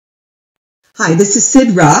Hi, this is Sid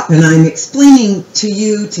Ropp, and I'm explaining to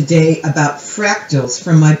you today about fractals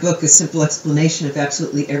from my book, A Simple Explanation of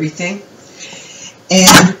Absolutely Everything.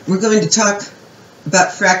 And we're going to talk about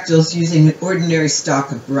fractals using an ordinary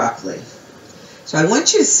stalk of broccoli. So I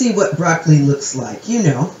want you to see what broccoli looks like. You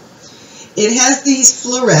know, it has these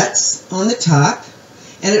florets on the top,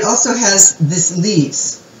 and it also has this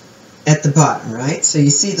leaves at the bottom, right? So you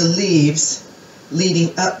see the leaves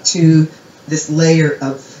leading up to this layer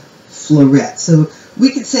of floret. So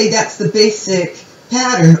we could say that's the basic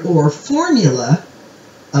pattern or formula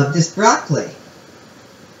of this broccoli.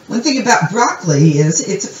 One thing about broccoli is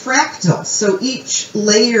it's a fractal. So each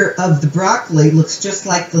layer of the broccoli looks just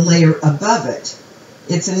like the layer above it.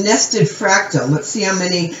 It's a nested fractal. Let's see how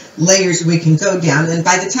many layers we can go down. And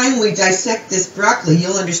by the time we dissect this broccoli,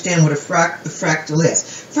 you'll understand what a fractal is.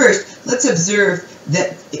 First, let's observe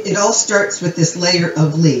that it all starts with this layer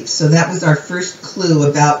of leaves. So that was our first clue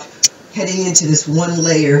about heading into this one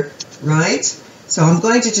layer, right? So I'm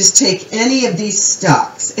going to just take any of these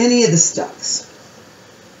stalks, any of the stalks.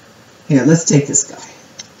 Here, let's take this guy.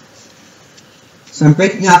 So I'm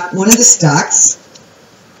breaking off one of the stalks.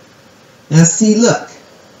 Now see, look.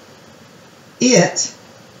 It,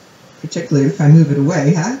 particularly if I move it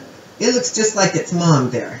away, it looks just like its mom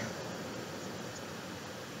there.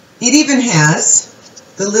 It even has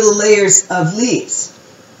the little layers of leaves.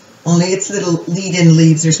 Only its little lead-in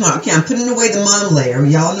leaves are small. Okay, I'm putting away the mom layer.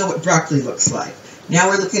 Y'all know what broccoli looks like. Now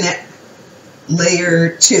we're looking at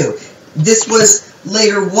layer 2. This was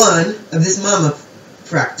layer 1 of this mama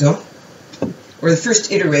fractal, or the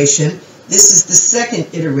first iteration. This is the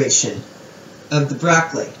second iteration of the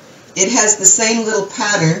broccoli. It has the same little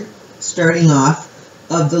pattern starting off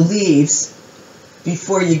of the leaves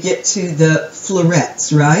before you get to the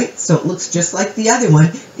florets, right? So it looks just like the other one.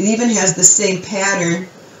 It even has the same pattern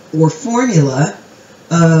or formula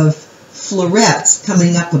of florets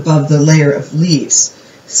coming up above the layer of leaves.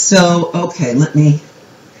 So, okay,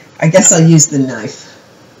 I guess I'll use the knife.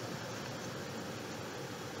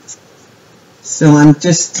 So I'm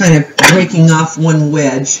just kind of breaking off one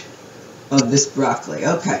wedge of this broccoli.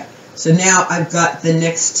 Okay, so now I've got the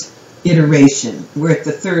next iteration. We're at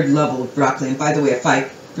the third level of broccoli. And by the way, if I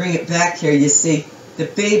bring it back here, you see the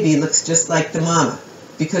baby looks just like the mama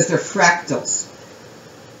because they're fractals.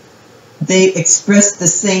 They express the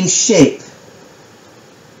same shape.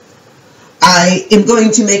 I am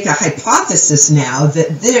going to make a hypothesis now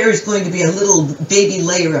that there's going to be a little baby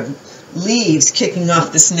layer of leaves kicking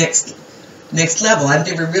off this next level. I've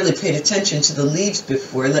never really paid attention to the leaves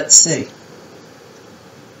before. Let's see.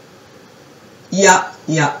 Yeah,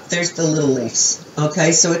 there's the little leaves.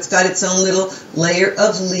 Okay, so it's got its own little layer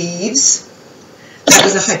of leaves. That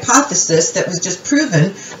was a hypothesis that was just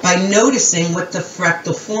proven by noticing what the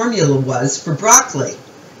fractal formula was for broccoli.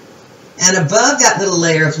 And above that little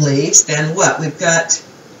layer of leaves, then what? We've got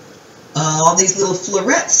all these little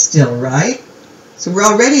florets still, right? So we're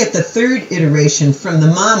already at the third iteration from the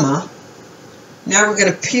mama. Now we're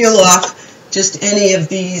going to peel off just any of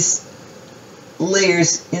these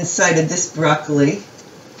layers inside of this broccoli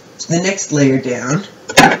to the next layer down.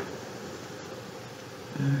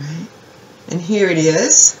 Alright, and here it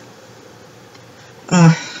is.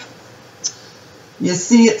 You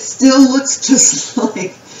see, it still looks just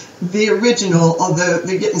like the original, although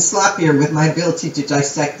they're getting sloppier with my ability to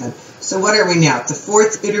dissect them. So what are we now? At the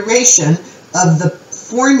fourth iteration of the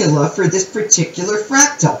formula for this particular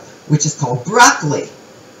fractal, which is called broccoli.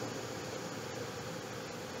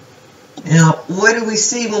 Now, what do we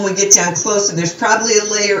see when we get down closer? There's probably a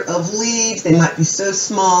layer of leaves. They might be so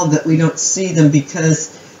small that we don't see them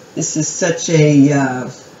because this is such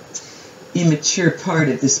a immature part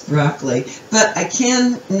of this broccoli. But I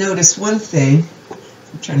can notice one thing.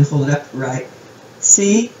 I'm trying to hold it up right.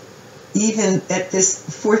 See, even at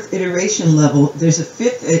this fourth iteration level, there's a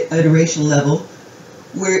fifth iteration level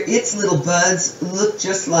where its little buds look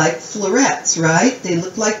just like florets, right? They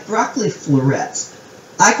look like broccoli florets.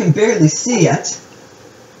 I can barely see it.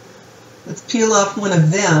 Let's peel off one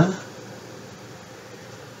of them.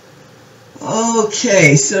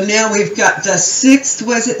 Okay, so now we've got the sixth,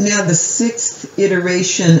 the sixth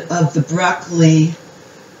iteration of the broccoli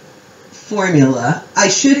formula. I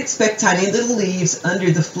should expect tiny little leaves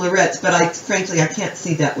under the florets, but frankly, I can't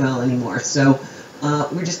see that well anymore. So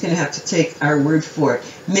we're just going to have to take our word for it.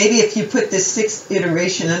 Maybe if you put this sixth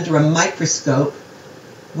iteration under a microscope,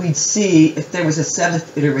 we'd see if there was a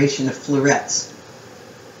seventh iteration of florets.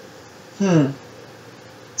 All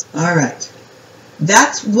right.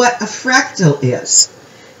 That's what a fractal is.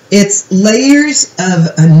 It's layers of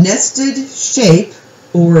a nested shape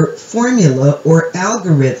or formula or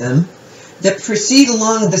algorithm that proceed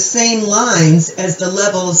along the same lines as the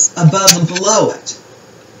levels above and below it.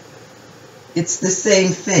 It's the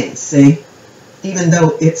same thing, see? Even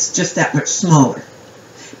though it's just that much smaller.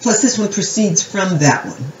 Plus this one proceeds from that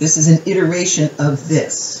one. This is an iteration of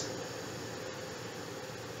this.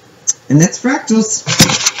 And that's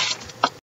fractals.